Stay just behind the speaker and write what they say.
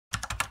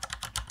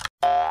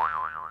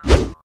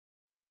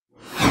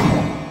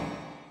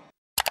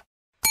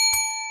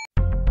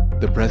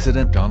the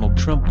President Donald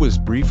Trump was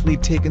briefly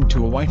taken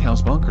to a White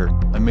House bunker,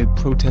 amid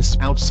protests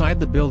outside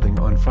the building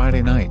on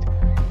Friday night.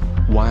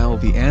 While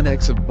the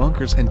annex of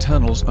bunkers and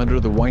tunnels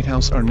under the White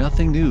House are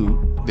nothing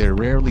new, they're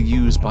rarely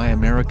used by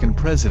American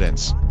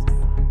presidents.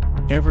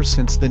 Ever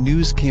since the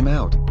news came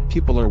out,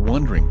 people are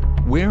wondering,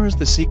 where is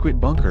the secret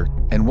bunker,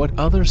 and what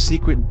other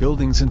secret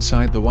buildings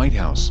inside the White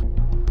House?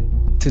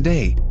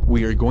 Today,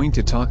 we are going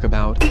to talk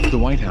about the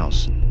White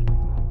House.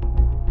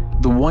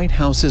 The White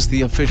House is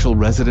the official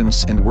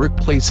residence and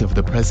workplace of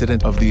the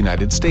President of the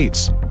United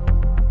States.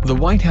 The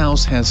White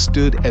House has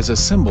stood as a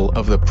symbol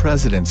of the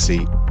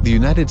presidency, the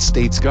United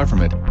States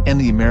government, and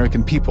the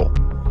American people.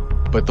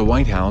 But the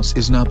White House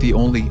is not the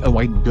only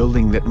white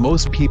building that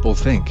most people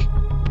think.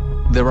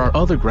 There are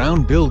other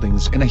ground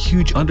buildings in a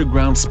huge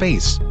underground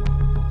space.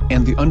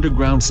 And the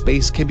underground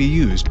space can be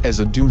used as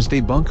a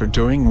doomsday bunker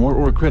during war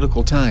or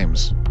critical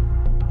times.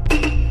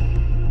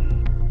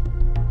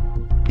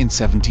 In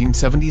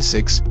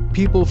 1776,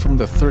 people from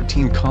the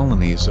 13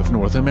 colonies of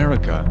North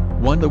America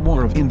won the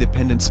War of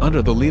Independence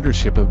under the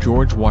leadership of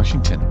George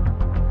Washington.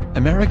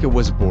 America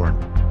was born.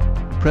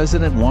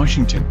 President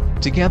Washington,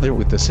 together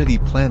with the city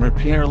planner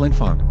Pierre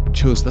L'Enfant,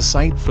 chose the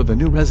site for the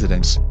new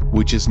residence,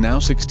 which is now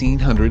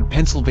 1600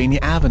 Pennsylvania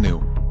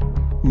Avenue.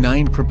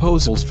 9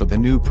 proposals for the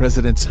new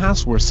president's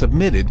house were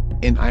submitted,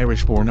 and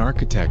Irish-born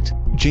architect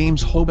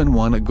James Holbein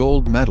won a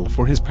gold medal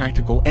for his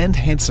practical and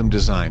handsome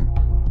design.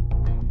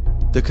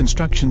 The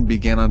construction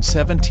began on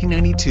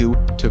 1792,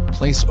 took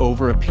place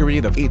over a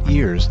period of 8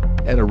 years,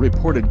 at a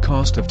reported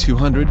cost of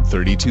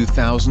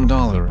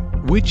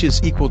 $232,000, which is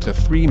equal to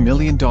 $3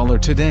 million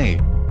today.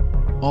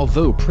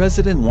 Although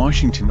President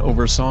Washington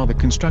oversaw the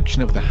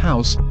construction of the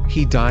house,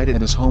 he died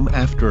at his home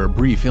after a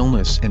brief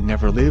illness and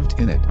never lived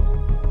in it.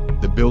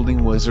 The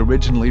building was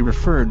originally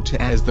referred to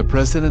as the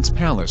President's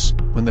Palace,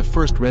 when the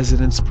first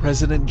residence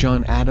President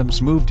John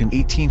Adams moved in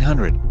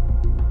 1800.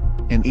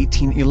 In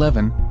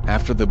 1811,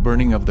 after the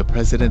burning of the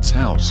President's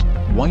house,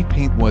 white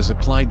paint was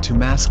applied to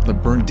mask the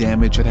burn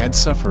damage it had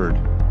suffered.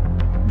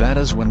 That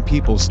is when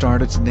people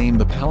started to name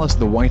the palace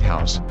the White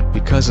House,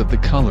 because of the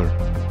color.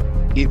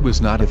 It was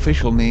not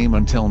official name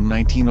until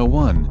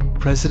 1901,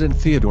 President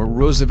Theodore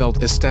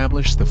Roosevelt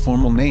established the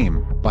formal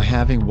name, by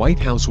having White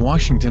House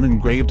Washington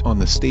engraved on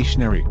the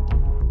stationery.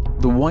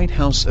 The White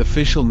House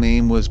official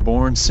name was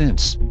born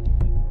since.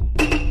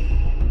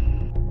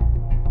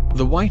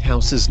 The White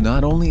House is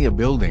not only a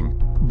building,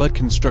 but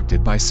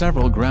constructed by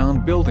several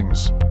ground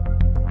buildings.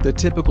 The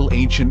typical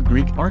ancient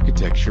Greek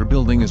architecture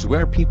building is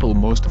where people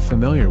most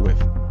familiar with.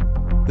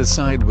 The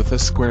side with a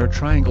square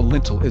triangle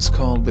lintel is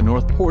called the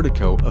north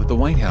portico of the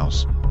White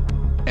House.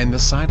 And the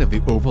side of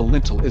the oval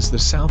lintel is the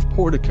south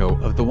portico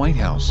of the White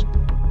House.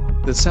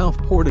 The south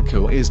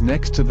portico is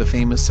next to the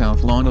famous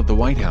south lawn of the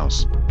White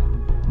House.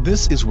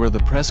 This is where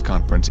the press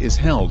conference is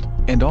held,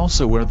 and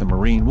also where the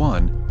Marine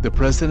One, the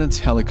president's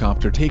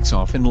helicopter, takes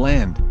off and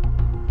land.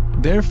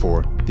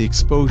 Therefore, the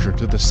exposure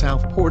to the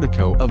south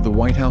portico of the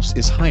White House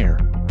is higher.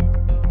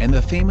 And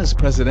the famous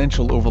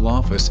presidential Oval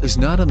Office is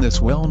not in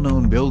this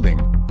well-known building,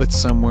 but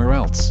somewhere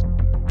else.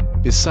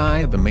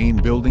 Beside the main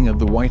building of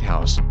the White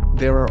House,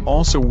 there are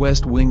also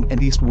West Wing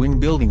and East Wing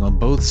building on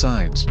both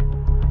sides.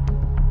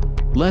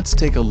 Let's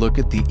take a look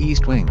at the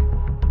East Wing.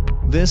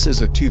 This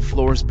is a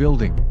 2-floors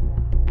building.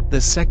 The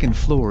second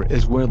floor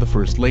is where the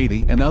First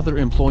Lady and other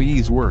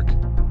employees work.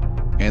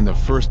 And the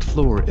first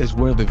floor is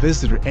where the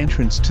visitor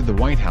entrance to the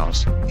White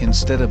House,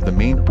 instead of the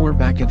main or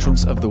back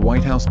entrance of the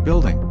White House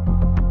building.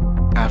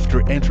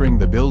 After entering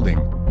the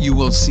building, you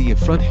will see a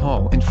front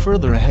hall, and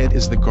further ahead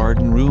is the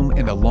garden room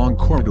and a long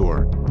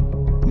corridor.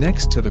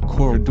 Next to the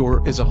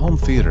corridor is a home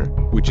theater,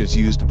 which is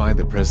used by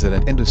the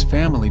president and his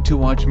family to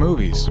watch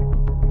movies.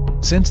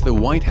 Since the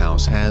White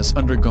House has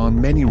undergone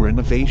many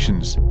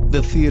renovations,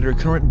 the theater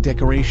current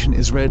decoration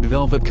is red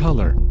velvet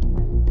color.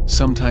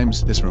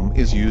 Sometimes this room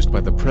is used by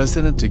the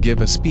president to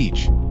give a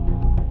speech.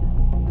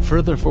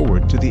 Further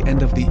forward to the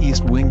end of the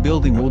East Wing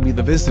building will be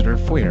the visitor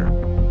foyer.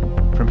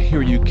 From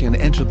here you can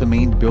enter the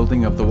main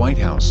building of the White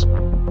House.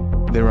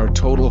 There are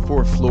total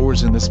 4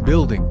 floors in this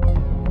building.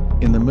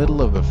 In the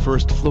middle of the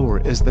first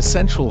floor is the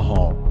Central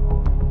Hall.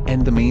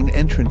 And the main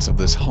entrance of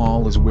this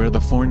hall is where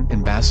the foreign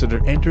ambassador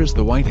enters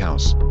the White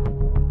House.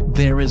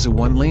 There is a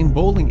 1-lane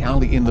bowling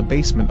alley in the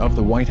basement of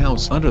the White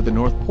House under the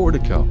north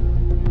portico.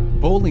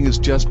 Bowling is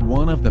just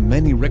one of the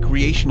many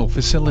recreational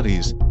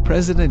facilities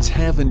presidents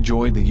have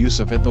enjoyed the use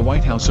of at the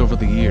White House over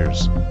the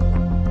years.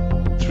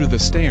 Through the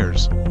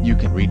stairs, you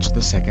can reach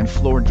the second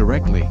floor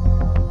directly.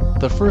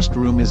 The first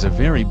room is a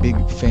very big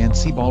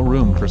fancy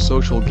ballroom for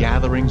social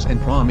gatherings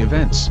and prom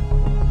events.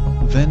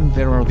 Then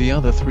there are the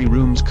other 3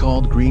 rooms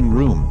called Green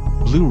Room,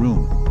 Blue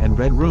Room, and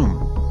Red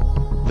Room.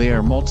 They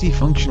are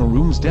multifunctional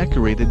rooms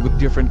decorated with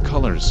different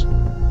colors.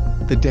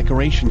 The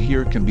decoration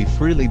here can be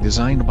freely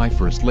designed by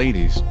First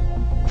Ladies.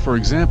 For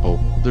example,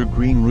 their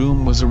Green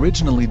Room was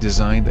originally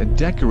designed and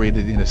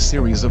decorated in a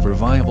series of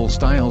revival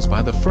styles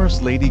by the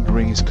First Lady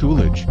Grace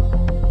Coolidge,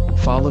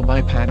 followed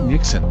by Pat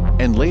Nixon,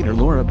 and later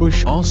Laura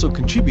Bush also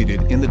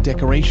contributed in the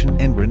decoration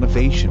and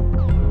renovation.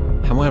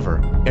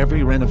 However,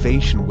 every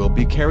renovation will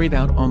be carried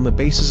out on the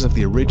basis of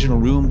the original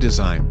room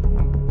design.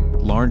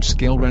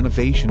 Large-scale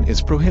renovation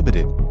is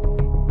prohibited.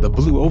 The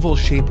blue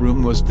oval-shaped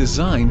room was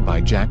designed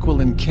by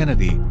Jacqueline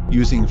Kennedy,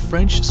 using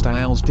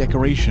French-style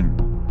decoration.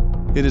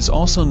 It is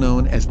also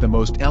known as the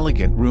most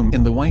elegant room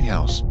in the White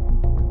House.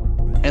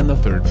 And the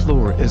third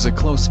floor is a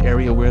close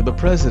area where the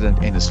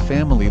president and his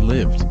family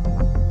lived.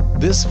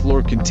 This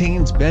floor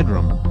contains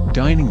bedroom,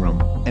 dining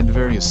room, and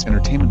various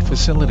entertainment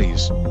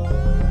facilities.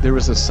 There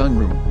is a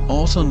sunroom,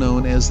 also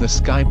known as the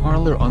sky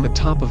parlor, on the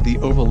top of the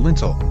oval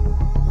lintel.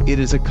 It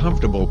is a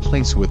comfortable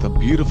place with a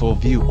beautiful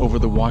view over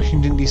the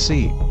Washington,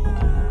 D.C.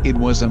 It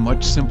was a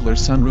much simpler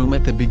sunroom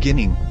at the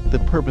beginning. The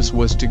purpose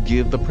was to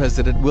give the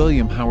President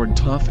William Howard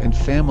Taft and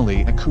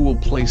family a cool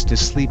place to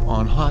sleep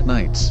on hot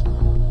nights.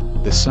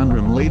 The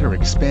sunroom later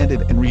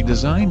expanded and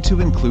redesigned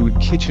to include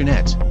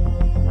kitchenette.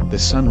 The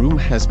sunroom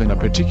has been a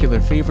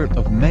particular favorite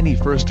of many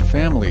first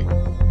family.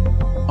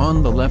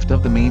 On the left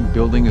of the main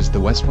building is the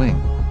West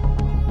Wing.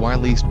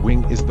 While East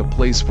Wing is the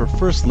place for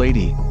First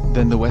Lady,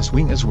 then the West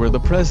Wing is where the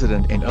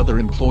President and other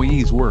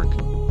employees work.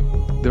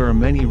 There are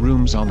many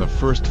rooms on the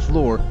first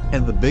floor,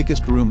 and the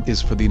biggest room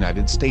is for the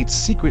United States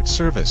Secret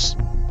Service.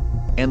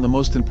 And the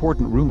most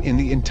important room in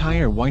the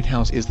entire White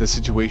House is the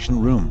Situation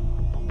Room.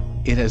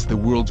 It has the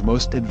world's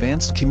most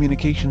advanced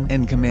communication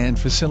and command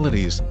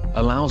facilities,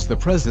 allows the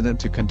President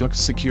to conduct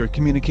secure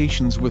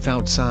communications with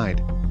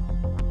outside.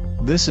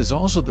 This is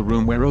also the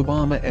room where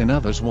Obama and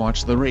others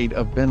watched the raid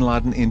of bin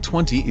Laden in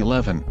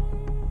 2011.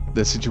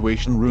 The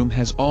Situation Room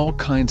has all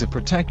kinds of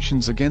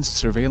protections against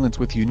surveillance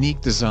with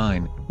unique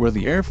design, where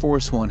the Air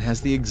Force One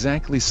has the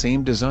exactly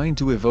same design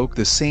to evoke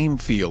the same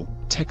feel,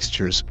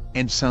 textures,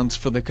 and sounds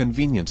for the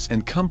convenience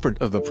and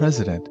comfort of the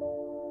President.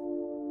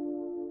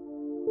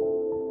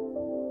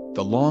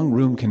 The long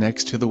room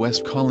connects to the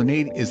West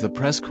Colonnade is the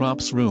Press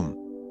Corps Room.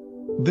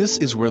 This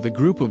is where the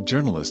group of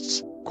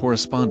journalists,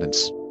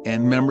 correspondents,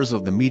 and members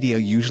of the media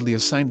usually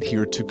assigned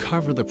here to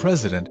cover the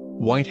President,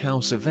 White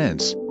House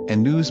events,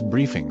 and news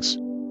briefings.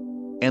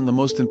 And the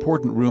most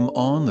important room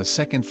on the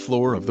second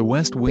floor of the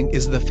West Wing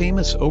is the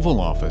famous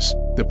Oval Office,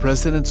 the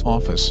President's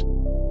office.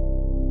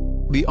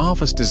 The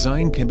office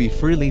design can be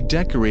freely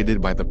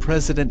decorated by the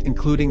President,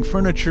 including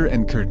furniture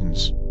and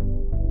curtains.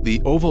 The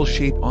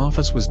oval-shaped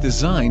office was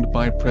designed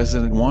by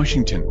President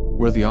Washington,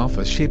 where the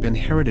office shape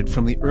inherited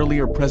from the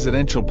earlier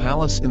presidential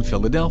palace in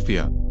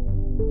Philadelphia.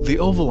 The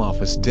Oval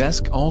Office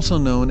desk, also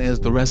known as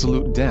the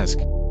Resolute Desk.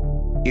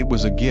 It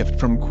was a gift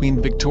from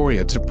Queen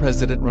Victoria to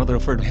President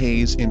Rutherford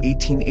Hayes in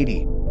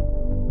 1880.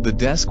 The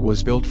desk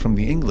was built from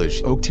the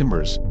English oak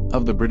timbers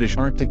of the British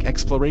Arctic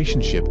exploration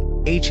ship,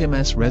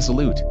 HMS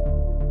Resolute.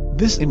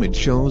 This image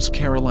shows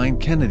Caroline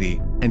Kennedy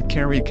and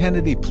Carrie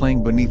Kennedy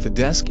playing beneath the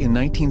desk in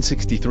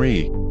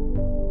 1963.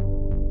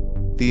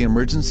 The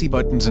emergency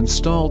buttons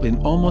installed in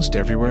almost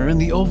everywhere in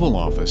the Oval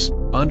Office,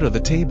 under the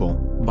table,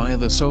 by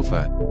the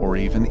sofa, or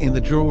even in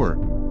the drawer.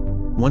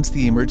 Once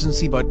the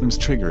emergency button's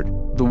triggered,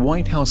 the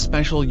White House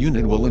Special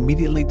Unit will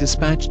immediately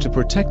dispatch to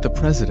protect the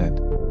President.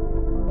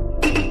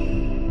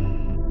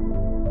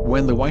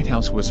 When the White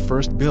House was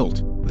first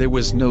built, there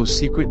was no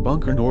secret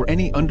bunker nor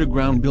any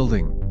underground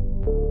building.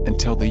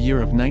 Until the year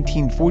of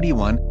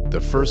 1941, the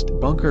first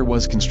bunker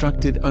was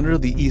constructed under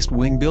the East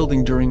Wing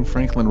building during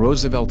Franklin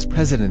Roosevelt's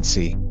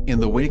presidency, in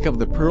the wake of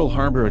the Pearl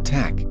Harbor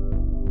attack.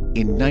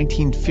 In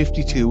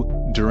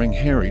 1952, during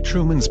Harry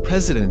Truman's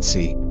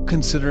presidency,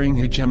 considering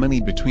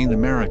hegemony between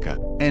America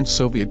and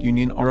Soviet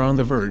Union are on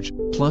the verge,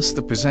 plus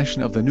the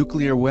possession of the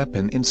nuclear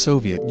weapon in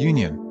Soviet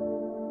Union,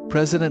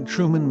 President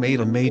Truman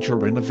made a major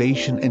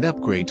renovation and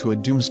upgrade to a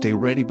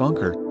Doomsday-ready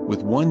bunker,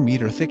 with 1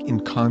 meter thick in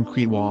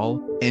concrete wall,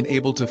 and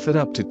able to fit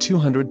up to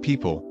 200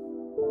 people.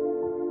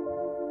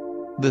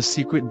 The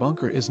secret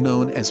bunker is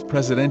known as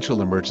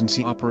Presidential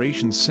Emergency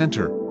Operations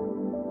Center.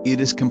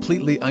 It is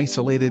completely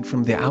isolated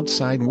from the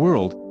outside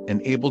world, and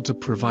able to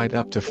provide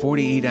up to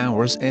 48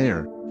 hours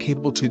air,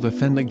 capable to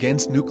defend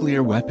against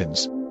nuclear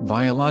weapons,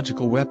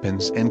 biological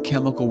weapons and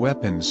chemical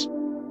weapons.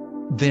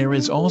 There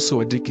is also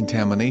a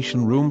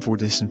decontamination room for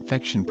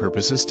disinfection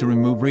purposes to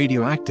remove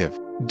radioactive,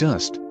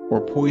 dust,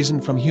 or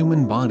poison from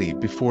human body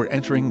before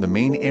entering the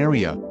main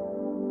area.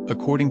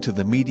 According to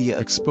the media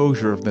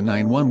exposure of the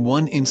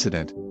 9/11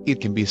 incident, it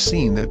can be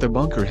seen that the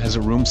bunker has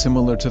a room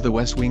similar to the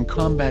West Wing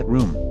combat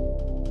room.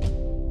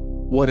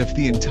 What if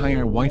the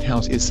entire White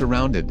House is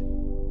surrounded?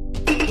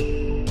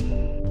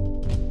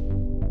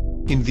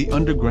 In the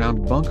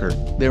underground bunker,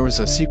 there is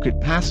a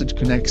secret passage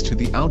connects to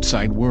the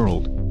outside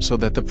world, so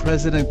that the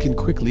President can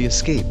quickly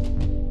escape.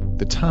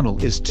 The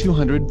tunnel is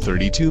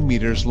 232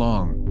 meters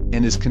long,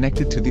 and is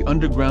connected to the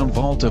underground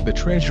vault of the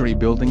Treasury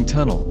Building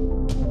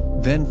tunnel.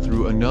 Then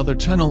through another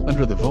tunnel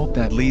under the vault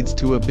that leads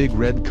to a big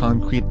red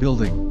concrete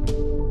building.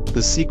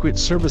 The Secret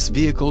Service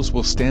vehicles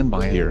will stand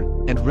by here,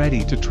 and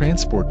ready to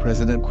transport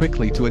President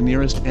quickly to a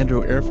nearest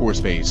Andrew Air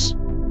Force Base.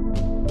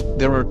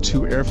 There are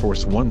 2 Air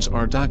Force Ones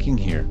are docking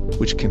here,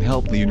 which can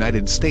help the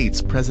United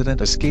States President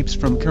escapes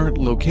from current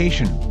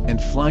location, and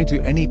fly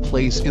to any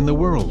place in the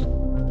world.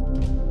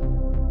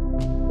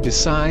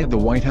 Beside the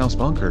White House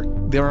bunker,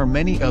 There are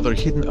many other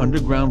hidden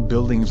underground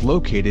buildings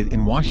located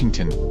in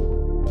Washington.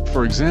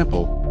 For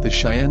example, the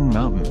Cheyenne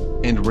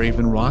Mountain and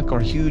Raven Rock are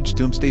huge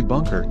doomsday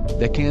bunker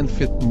that can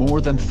fit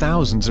more than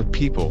thousands of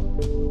people.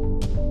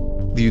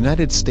 The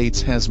United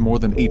States has more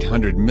than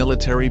 800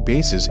 military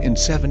bases in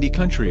 70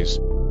 countries.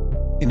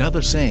 In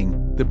other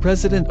saying, the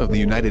President of the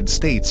United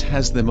States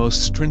has the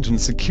most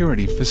stringent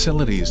security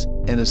facilities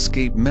and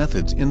escape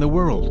methods in the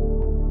world.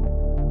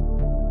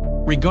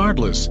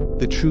 Regardless,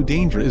 the true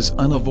danger is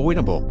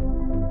unavoidable.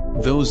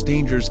 Those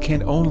dangers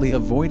can only be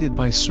avoided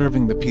by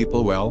serving the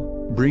people well,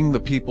 bring the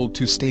people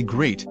to stay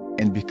great,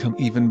 and become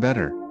even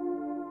better.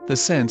 The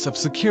sense of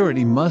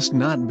security must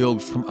not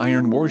build from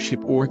iron warship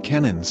or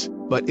cannons,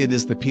 but it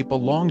is the people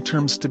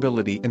long-term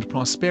stability and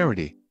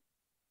prosperity.